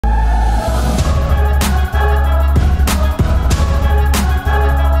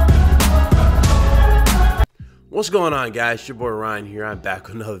What's going on, guys? It's your boy Ryan here. I'm back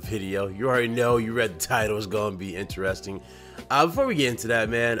with another video. You already know, you read the title, it's going to be interesting. Before we get into that,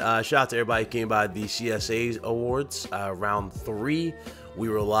 man, shout out to everybody who came by the CSA Awards, round 3. We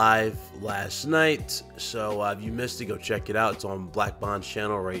were live last night, so if you missed it, go check it out. It's on Black Bond's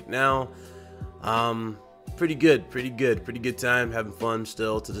channel right now. Pretty good time, having fun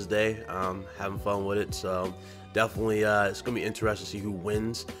still to this day, having fun with it, so definitely it's going to be interesting to see who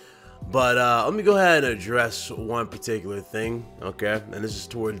wins. But let me go ahead and address one particular thing, okay? And this is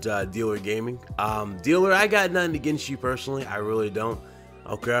towards Dealer Gaming. Dealer, I got nothing against you personally. I really don't,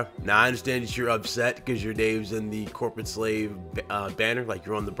 okay? Now, I understand that you're upset because your name's in the corporate slave banner, like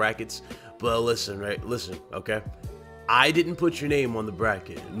you're on the brackets. But listen, right? Listen, okay? I didn't put your name on the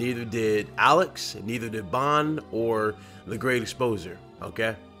bracket. Neither did Alex, neither did Bond, or the Great Exposer,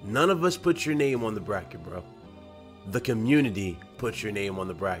 okay? None of us put your name on the bracket, bro. The community puts your name on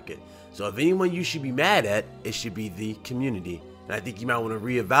the bracket. So if anyone you should be mad at, it should be the community. And I think you might want to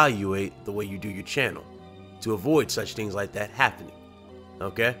reevaluate the way you do your channel to avoid such things like that happening.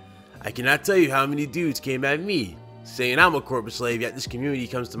 Okay? I cannot tell you how many dudes came at me saying I'm a corporate slave, yet this community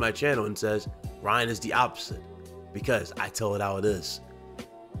comes to my channel and says Ryan is the opposite, because I tell it how it is.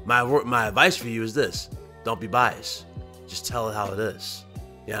 My advice for you is this: don't be biased. Just tell it how it is.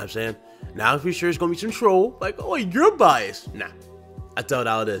 You know what I'm saying? Now, I'm pretty sure it's going to be some troll, like, oh, you're biased. Nah, I tell it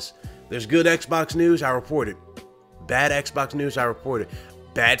how it is. There's good Xbox news, I report it. Bad Xbox news, I report it.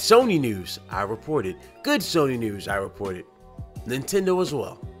 Bad Sony news, I report it. Good Sony news, I report it. Nintendo as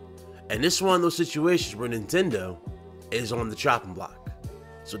well. And this is one of those situations where Nintendo is on the chopping block.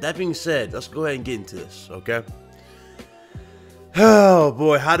 So that being said, let's go ahead and get into this, okay? Oh,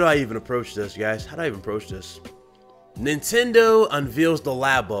 boy, how do I even approach this, guys? How do I even approach this? Nintendo unveils the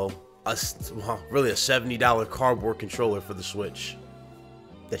Labo, really a $70 cardboard controller for the Switch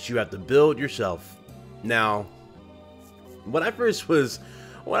that you have to build yourself. Now, when I first was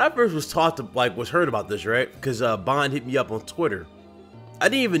taught to, was heard about this, right? Because Bond hit me up on Twitter. I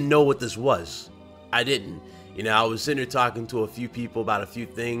didn't even know what this was. I didn't. You know, I was sitting there talking to a few people about a few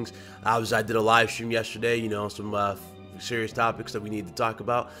things. I did a live stream yesterday, you know, some serious topics that we need to talk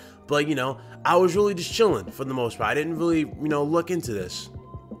about. But, you know, I was really just chilling for the most part. I didn't really, you know, look into this.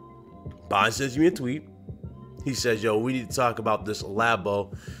 Bond sends me a tweet. He says, yo, we need to talk about this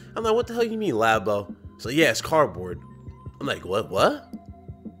Labo. I'm like, what the hell you mean Labo? So yeah, it's cardboard. I'm like, what? You know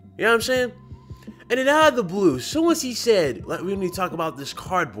what I'm saying? And then out of the blue, as soon as he said, like, we need to talk about this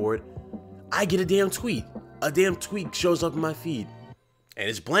cardboard, I get a damn tweet. A damn tweet shows up in my feed. And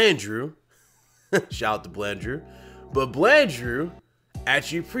it's Blandrew. Shout out to Blandrew. But Blandrew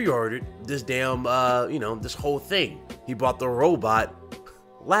actually pre-ordered this damn, you know, this whole thing. He bought the robot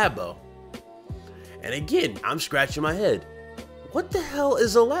Labo. And again, I'm scratching my head. What the hell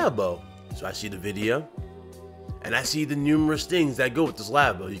is a Labo? So I see the video, and I see the numerous things that go with this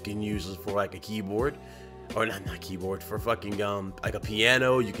Labo. You can use it for like a keyboard, or not keyboard, for fucking like a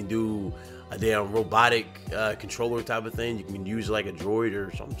piano. You can do a damn robotic controller type of thing. You can use it like a droid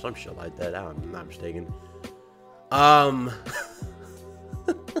or some shit like that. I'm not mistaken.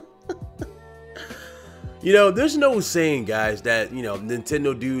 You know, there's no saying, guys, that, you know,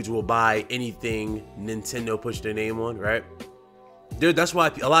 Nintendo dudes will buy anything Nintendo puts their name on, right? That's why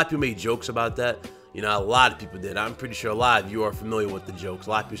a lot of people made jokes about that. You know, a lot of people did. I'm pretty sure a lot of you are familiar with the jokes.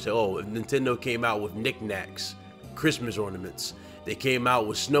 A lot of people say, oh, if Nintendo came out with knickknacks, Christmas ornaments, they came out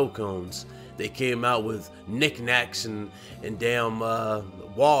with snow cones, they came out with knickknacks and damn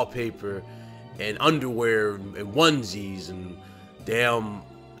wallpaper and underwear and onesies and damn...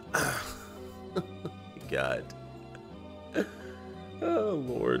 God. Oh,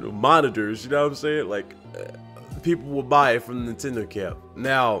 Lord. Monitors, you know what I'm saying? Like, people will buy it from the Nintendo camp.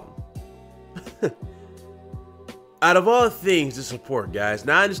 Now, out of all things to support, guys,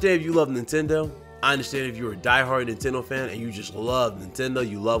 now I understand if you love Nintendo. I understand if you're a diehard Nintendo fan and you just love Nintendo,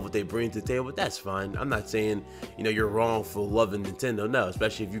 you love what they bring to the table, that's fine. I'm not saying, you know, you're wrong for loving Nintendo. No,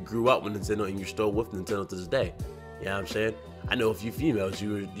 especially if you grew up with Nintendo and you're still with Nintendo to this day. You know what I'm saying? I know a few females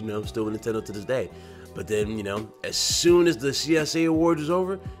who are, you know, still with Nintendo to this day. But then, you know, as soon as the CSA Awards was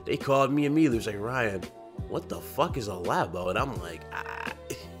over, they called me immediately. It was like, Ryan, what the fuck is a Labo? And I'm like,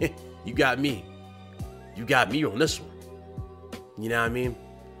 you got me. You got me on this one. You know what I mean?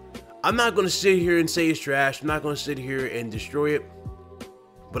 I'm not going to sit here and say it's trash. I'm not going to sit here and destroy it.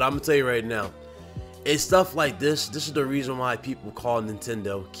 But I'm going to tell you right now, it's stuff like this. This is the reason why people call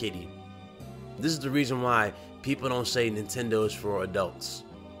Nintendo kiddie. This is the reason why people don't say Nintendo is for adults.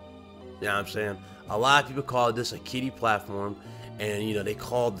 You know what I'm saying? A lot of people call this a kiddie platform, and, you know, they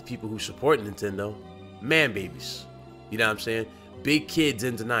call the people who support Nintendo man babies. You know what I'm saying? Big kids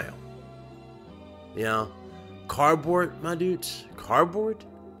in denial. You know? Cardboard, my dudes? Cardboard?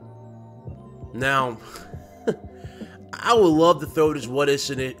 Now, I would love to throw this what if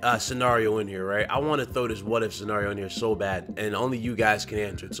scenario in here, right? I want to throw this what if scenario in here so bad, and only you guys can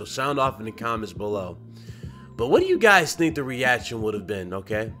answer it. So sound off in the comments below. But what do you guys think the reaction would have been,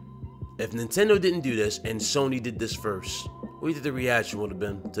 okay? If Nintendo didn't do this and Sony did this first, what do you think the reaction would have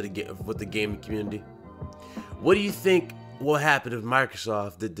been to with the gaming community? What do you think will happen if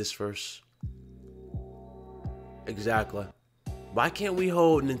Microsoft did this first? Exactly. Why can't we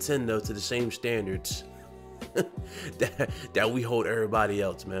hold Nintendo to the same standards that we hold everybody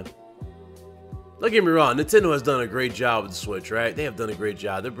else, man? Don't get me wrong, Nintendo has done a great job with the Switch, right? They have done a great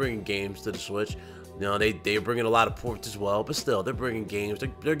job. They're bringing games to the Switch. You know, they're bringing a lot of ports as well, but still, they're bringing games.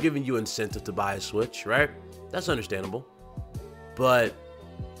 They're giving you incentive to buy a Switch, right? That's understandable. But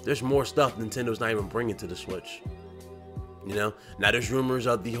there's more stuff Nintendo's not even bringing to the Switch. You know? Now, there's rumors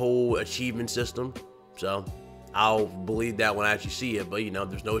of the whole achievement system, so I'll believe that when I actually see it, but, you know,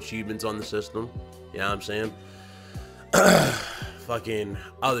 there's no achievements on the system. You know what I'm saying? Fucking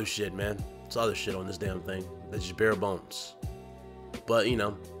other shit, man. It's other shit on this damn thing. That's just bare bones. But, you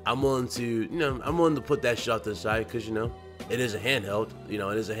know, I'm willing to put that shit off to the side because, you know, it is a handheld. You know,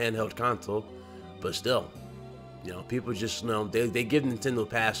 it is a handheld console. But still, you know, people just, you know, they give Nintendo a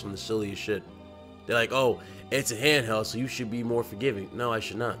pass on the silliest shit. They're like, oh, it's a handheld, so you should be more forgiving. No, I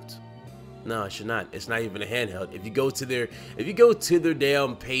should not. No, I should not. It's not even a handheld. If you go to their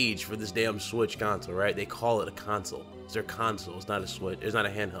damn page for this damn Switch console, right? They call it a console. It's their console. It's not a Switch. It's not a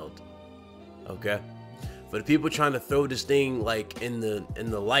handheld. Okay? For the people trying to throw this thing like in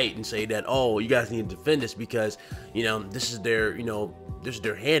the light and say that, oh, you guys need to defend this because, you know, this is their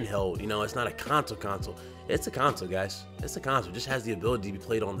handheld, you know, it's not a console. It's a console, guys. It's a console. It just has the ability to be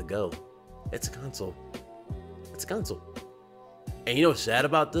played on the go. It's a console. It's a console. And you know what's sad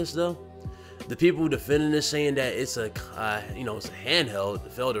about this though? The people defending this, saying that it's a, it's a handheld,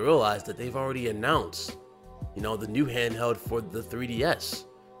 fail to realize that they've already announced, you know, the new handheld for the 3DS.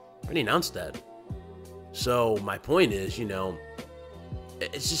 Already announced that. So my point is, you know,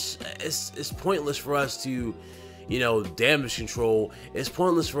 it's pointless for us to, you know, damage control. It's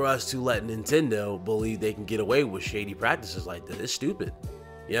pointless for us to let Nintendo believe they can get away with shady practices like this. It's stupid.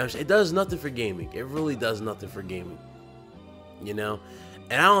 You know, it does nothing for gaming. It really does nothing for gaming. You know,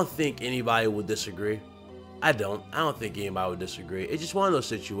 and I don't think anybody would disagree. I don't think anybody would disagree. It's just one of those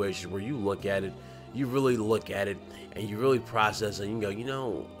situations where you look at it, you really look at it, and you really process it, and you go, you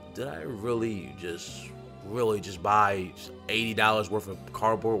know, did I really just buy $80 worth of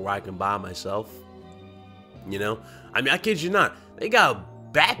cardboard where I can buy myself? You know, I mean, I kid you not, they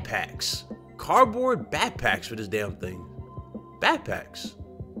got backpacks, cardboard backpacks for this damn thing. Backpacks.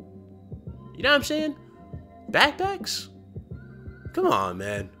 You know what I'm saying? Backpacks? Come on,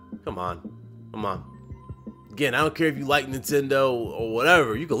 man. Come on. Again, I don't care if you like Nintendo or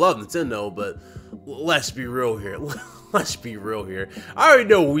whatever. You can love Nintendo, but let's be real here. Let's be real here. I already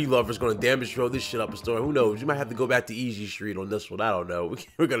know Wii lovers going to damage control this shit up a story. Who knows? You might have to go back to Easy Street on this one. I don't know.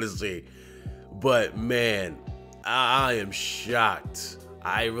 We're going to see. But, man, I am shocked.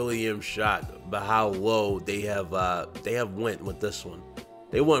 I really am shocked by how low they have went with this one.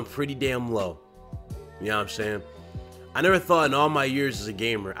 They went pretty damn low. You know what I'm saying? I never thought in all my years as a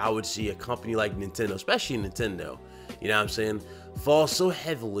gamer I would see a company like Nintendo, especially Nintendo, you know what I'm saying, fall so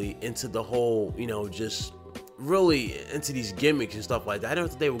heavily into the whole, you know, just really into these gimmicks and stuff like that. I never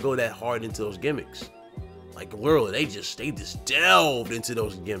thought they would go that hard into those gimmicks. Like literally, they just delved into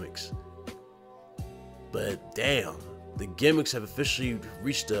those gimmicks. But damn, the gimmicks have officially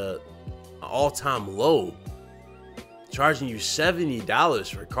reached an all-time low. Charging you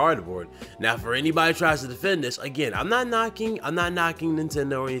 $70 for cardboard. Now, for anybody who tries to defend this, again, I'm not knocking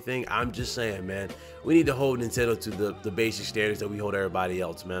Nintendo or anything. I'm just saying, man, we need to hold Nintendo to the basic standards that we hold everybody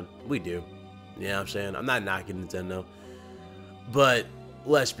else, man. We do. You know what I'm saying? I'm not knocking Nintendo. But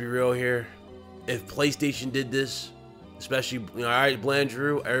let's be real here. If PlayStation did this, especially, you know, all right,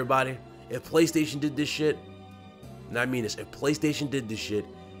 Blandrew, everybody, if PlayStation did this shit, and I mean this, if PlayStation did this shit,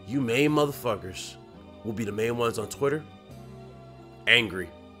 you main motherfuckers will be the main ones on Twitter, angry.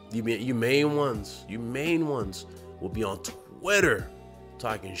 You main ones will be on Twitter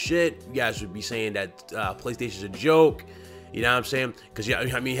talking shit. You guys would be saying that PlayStation's a joke. You know what I'm saying? Because, yeah,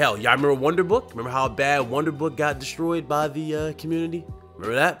 I mean, hell, y'all remember Wonderbook? Remember how bad Wonderbook got destroyed by the community?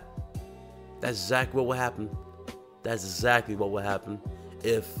 Remember that? That's exactly what would happen. That's exactly what would happen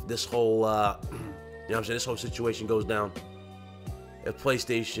if this whole, you know what I'm saying, this whole situation goes down. If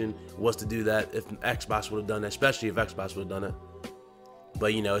PlayStation was to do that, if Xbox would have done that, especially if Xbox would have done it.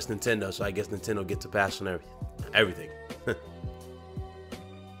 But, you know, it's Nintendo, so I guess Nintendo gets a pass on everything.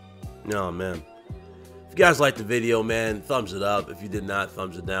 No, man. If you guys liked the video, man, thumbs it up. If you did not,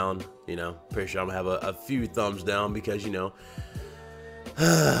 thumbs it down. You know, pretty sure I'm gonna have a few thumbs down because, you know,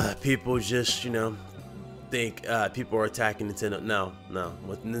 people just, you know, think people are attacking Nintendo. No.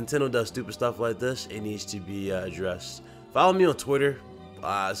 When Nintendo does stupid stuff like this, it needs to be addressed. Follow me on Twitter.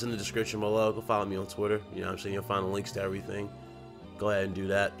 It's in the description below. Go follow me on Twitter. You know what I'm saying? You'll find the links to everything. Go ahead and do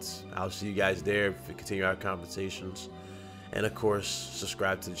that. I'll see you guys there if we continue our conversations. And of course,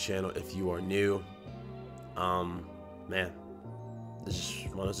 subscribe to the channel if you are new. Man, this is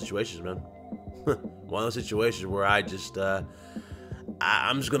one of those situations, man. One of those situations where I just,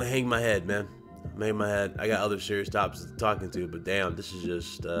 I'm just gonna hang my head, man. Hang my head. I got other serious topics to talking to, but damn, this is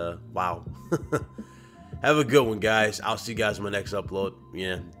just, wow. Have a good one, guys. I'll see you guys in my next upload.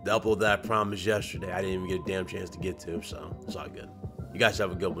 Yeah, the upload that I promised yesterday, I didn't even get a damn chance to get to, so it's all good. You guys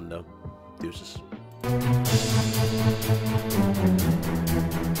have a good one, though. Deuces.